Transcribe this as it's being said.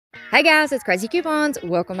Hey guys, it's Craz-E Coupons.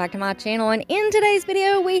 Welcome back to my channel, and in today's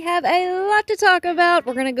video we have a lot to talk about.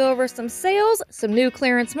 We're going to go over some sales, some new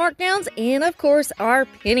clearance markdowns, and of course our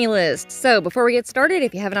penny list. So before we get started,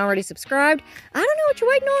 if you haven't already subscribed, I don't know what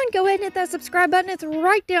you're waiting on. Go ahead and hit that subscribe button. It's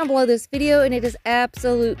right down below this video and it is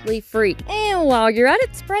absolutely free. And while you're at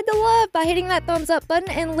it, spread the love by hitting that thumbs up button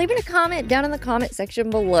and leaving a comment down in the comment section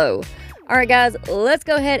below. Alright guys, let's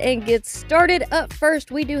go ahead and get started. Up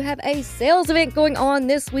first, we do have a sales event going on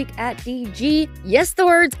this week at DG. Yes, the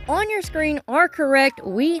words on your screen are correct.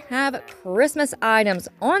 We have Christmas items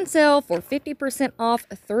on sale for 50% off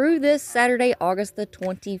through this Saturday, August the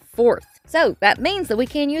 24th. So that means that we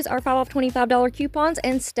can use our 5 off $25 coupons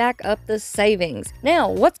and stack up the savings. Now,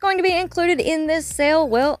 what's going to be included in this sale?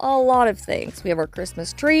 Well, a lot of things. We have our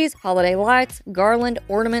Christmas trees, holiday lights, garland,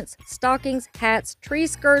 ornaments, stockings, hats, tree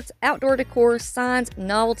skirts, outdoor decor, signs,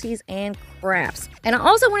 novelties, and crafts. And I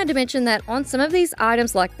also wanted to mention that on some of these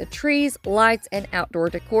items like the trees, lights, and outdoor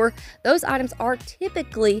decor, those items are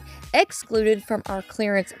typically excluded from our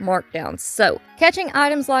clearance markdowns. So catching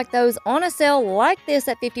items like those on a sale like this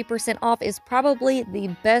at 50% off is probably the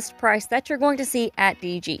best price that you're going to see at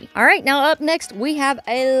DG. All right, now up next, we have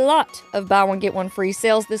a lot of buy one get one free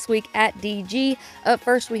sales this week at DG. Up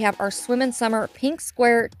first, we have our Swimmin' Summer Pink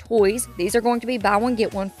Square toys. These are going to be buy one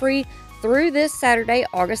get one free through this Saturday,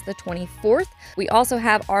 August the 24th. We also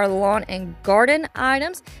have our lawn and garden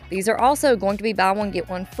items. These are also going to be buy one get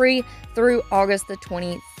one free through August the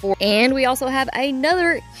 24th. And we also have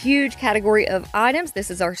another huge category of items.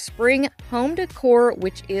 This is our spring home decor,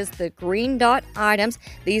 which is the green dot items.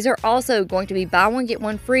 These are also going to be buy one get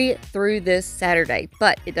one free through this Saturday.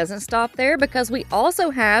 But it doesn't stop there, because we also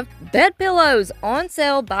have bed pillows on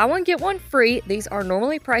sale, buy one get one free. These are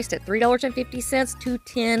normally priced at $3.50 to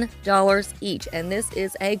 $10 each, and this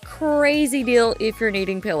is a crazy deal if you're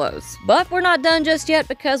needing pillows. But we're not done just yet,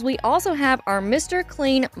 because we also have our Mr.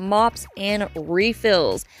 Clean mops and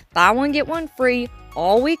refills. Buy one get one free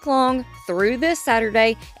all week long through this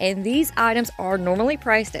Saturday, and these items are normally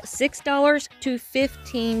priced at $6 to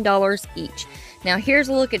 $15 each. Now here's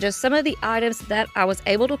a look at just some of the items that I was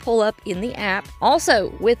able to pull up in the app.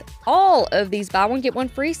 Also, with all of these buy one get one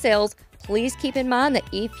free sales, please keep in mind that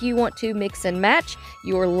if you want to mix and match,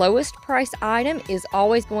 your lowest price item is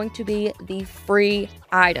always going to be the free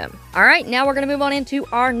item. All right, now we're going to move on into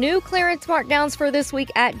our new clearance markdowns for this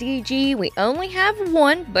week at DG. We only have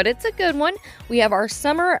one, but it's a good one. We have our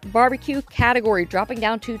summer barbecue category dropping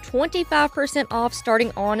down to 25% off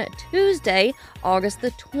starting on Tuesday, August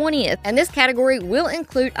the 20th. And this category will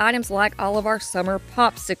include items like all of our summer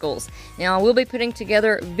popsicles. Now, we'll be putting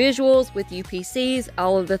together visuals with UPCs,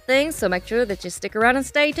 all of the things, so make sure that you stick around and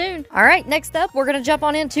stay tuned. All right, next up, we're going to jump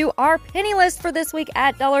on into our penny list for this week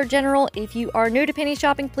at Dollar General. If you are new to penny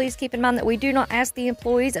shopping, please keep in mind that we do not ask the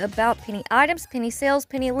employees about penny items, penny sales,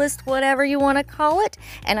 penny list, whatever you want to call it.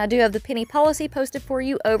 And I do have the penny policy posted for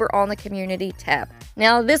you over on the community tab.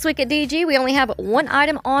 Now, this week at DG, we only have one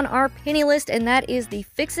item on our penny list, and that is the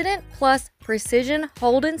Fix-It Plus Precision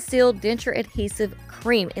Hold and Seal Denture Adhesive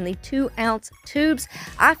Cream in the 2-ounce tubes.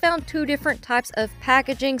 I found two different types of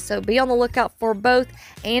packaging, so be on the lookout for both.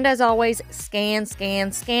 And as always, scan,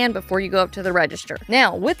 scan, scan before you go up to the register.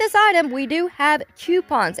 Now, with this item, we do have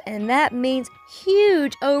coupons, and that means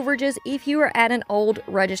huge overages if you are at an old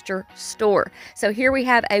register store. So here we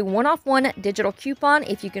have a 1-off-1 digital coupon.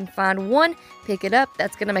 If you can find one, pick it up.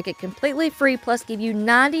 That's going to make it completely free, plus give you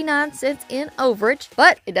 99 cents in overage.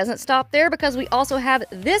 But it doesn't stop there, because we also have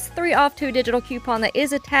this 3-off-2 digital coupon that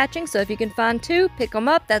is attaching. So if you can find two, pick them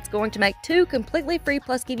up. That's going to make two completely free,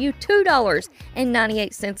 plus give you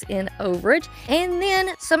 $2.98 in overage. And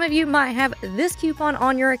then some of you might have this coupon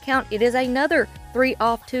on your account. It is another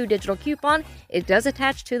 3-off-2 digital coupon. It does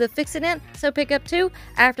attach to the Fix-It, so pick up two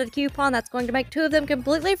after the coupon. That's going to make two of them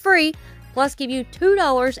completely free, plus give you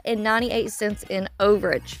 $2.98 in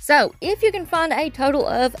overage. So if you can find a total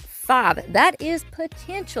of 5, that is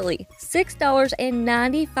potentially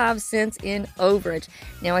 $6.95 in overage.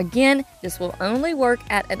 Now again, this will only work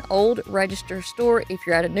at an old register store. If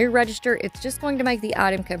you're at a new register, it's just going to make the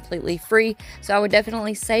item completely free. So I would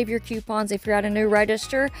definitely save your coupons if you're at a new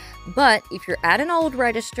register. But if you're at an old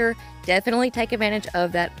register, definitely take advantage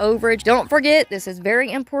of that overage. Don't forget, this is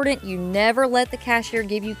very important, you never let the cashier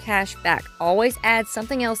give you cash back. Always add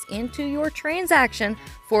something else into your transaction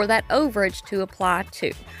for that overage to apply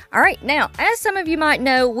to. All right, now, as some of you might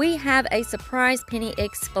know, we have a surprise penny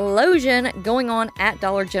explosion going on at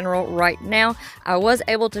Dollar General right now. I was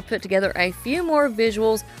able to put together a few more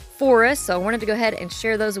visuals for us, so I wanted to go ahead and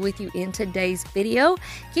share those with you in today's video.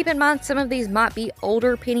 Keep in mind, some of these might be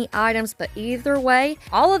older penny items, but either way,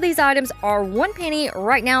 all of these items are 1 penny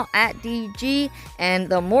right now at DG, and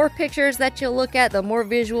the more pictures that you look at, the more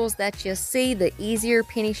visuals that you see, the easier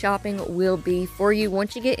penny shopping will be for you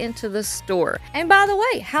once you get into the store. And by the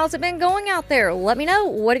way, how's it been going out there? Let me know.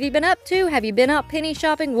 What have you been up to? Have you been out penny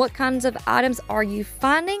shopping? What kinds of items are you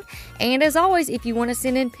finding? And as always, if you want to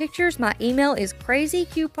send in pictures, my email is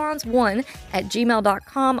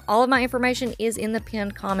crazycoupons1@gmail.com. All of my information is in the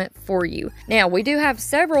pinned comment for you. Now, we do have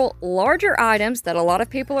several larger items that a lot of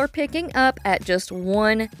people are picking up at just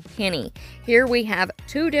 1 penny. Here we have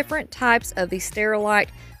 2 different types of the Sterilite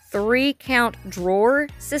 3-count drawer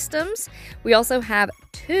systems. We also have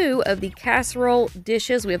 2 of the casserole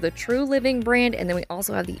dishes. We have the True Living brand, and then we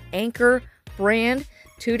also have the Anchor brand.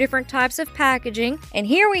 2 different types of packaging. And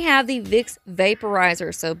here we have the Vicks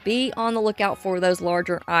vaporizer, so be on the lookout for those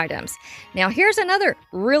larger items. Now here's another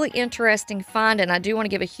really interesting find, and I do want to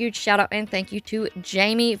give a huge shout out and thank you to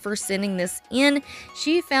Jamie for sending this in.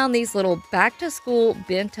 She found these little back to school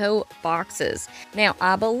bento boxes. Now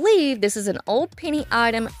I believe this is an old penny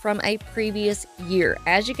item from a previous year.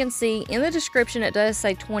 As you can see in the description, it does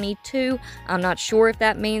say 22. I'm not sure if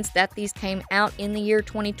that means that these came out in the year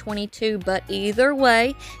 2022, but either way,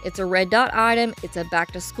 it's a red dot item, it's a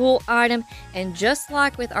back to school item, and just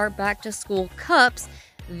like with our back to school cups,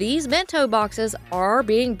 these bento boxes are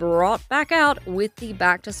being brought back out with the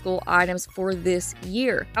back to school items for this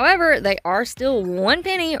year. However, they are still 1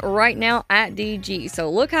 penny right now at DG. So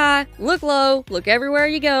look high, look low, look everywhere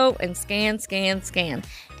you go, and scan, scan, scan.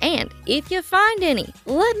 And if you find any,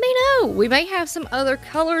 let me know. We may have some other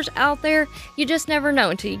colors out there. You just never know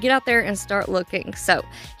until you get out there and start looking. So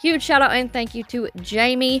huge shout out and thank you to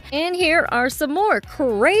Jamie. And here are some more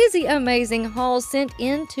crazy amazing hauls sent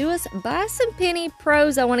in to us by some penny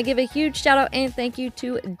pros. I want to give a huge shout out and thank you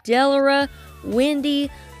to Delara, Wendy,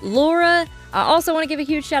 Laura. I also want to give a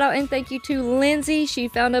huge shout out and thank you to Lindsay. She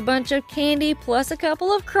found a bunch of candy plus a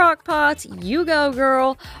couple of crock pots. You go,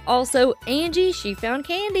 girl. Also, Angie, she found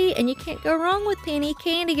candy, and you can't go wrong with penny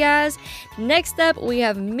candy, guys. Next up, we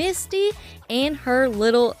have Misty and her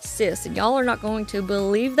little sis, and y'all are not going to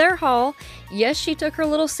believe their haul. Yes, she took her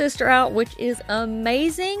little sister out, which is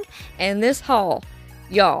amazing. And this haul,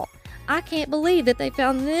 y'all, I can't believe that they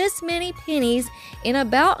found this many pennies in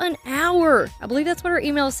about an hour. I believe that's what her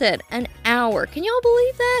email said, an hour. Can y'all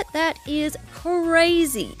believe that? That is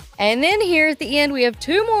crazy. And then here at the end, we have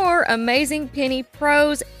 2 more amazing penny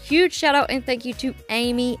pros. Huge shout out and thank you to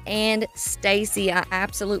Amy and Stacy. I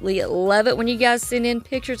absolutely love it when you guys send in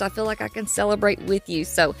pictures. I feel like I can celebrate with you,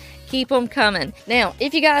 so keep them coming. Now,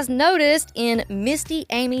 if you guys noticed in Misty,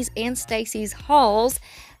 Amy's, and Stacy's hauls,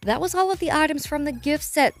 that was all of the items from the gift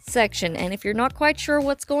set section. And if you're not quite sure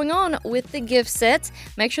what's going on with the gift sets,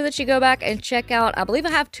 make sure that you go back and check out, I believe I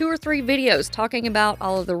have 2 or 3 videos talking about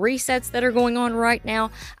all of the resets that are going on right now.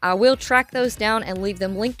 I will track those down and leave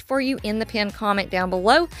them linked for you in the pinned comment down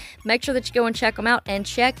below. Make sure that you go and check them out and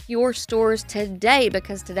check your stores today,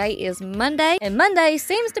 because today is Monday, and Monday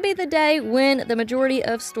seems to be the day when the majority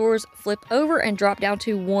of stores flip over and drop down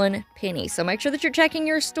to 1 penny. So make sure that you're checking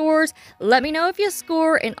your stores. Let me know if you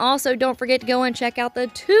score, and also don't forget to go and check out the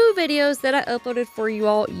 2 videos that I uploaded for you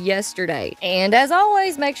all yesterday. And as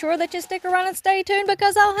always, make sure that you stick around and stay tuned,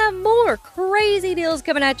 because I'll have more crazy deals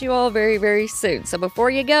coming at you all very, very soon. So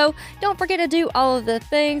before you go, don't forget to do all of the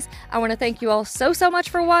things. I want to thank you all so much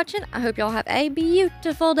for watching. I hope y'all have a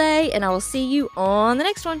beautiful day, and I will see you on the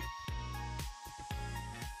next one.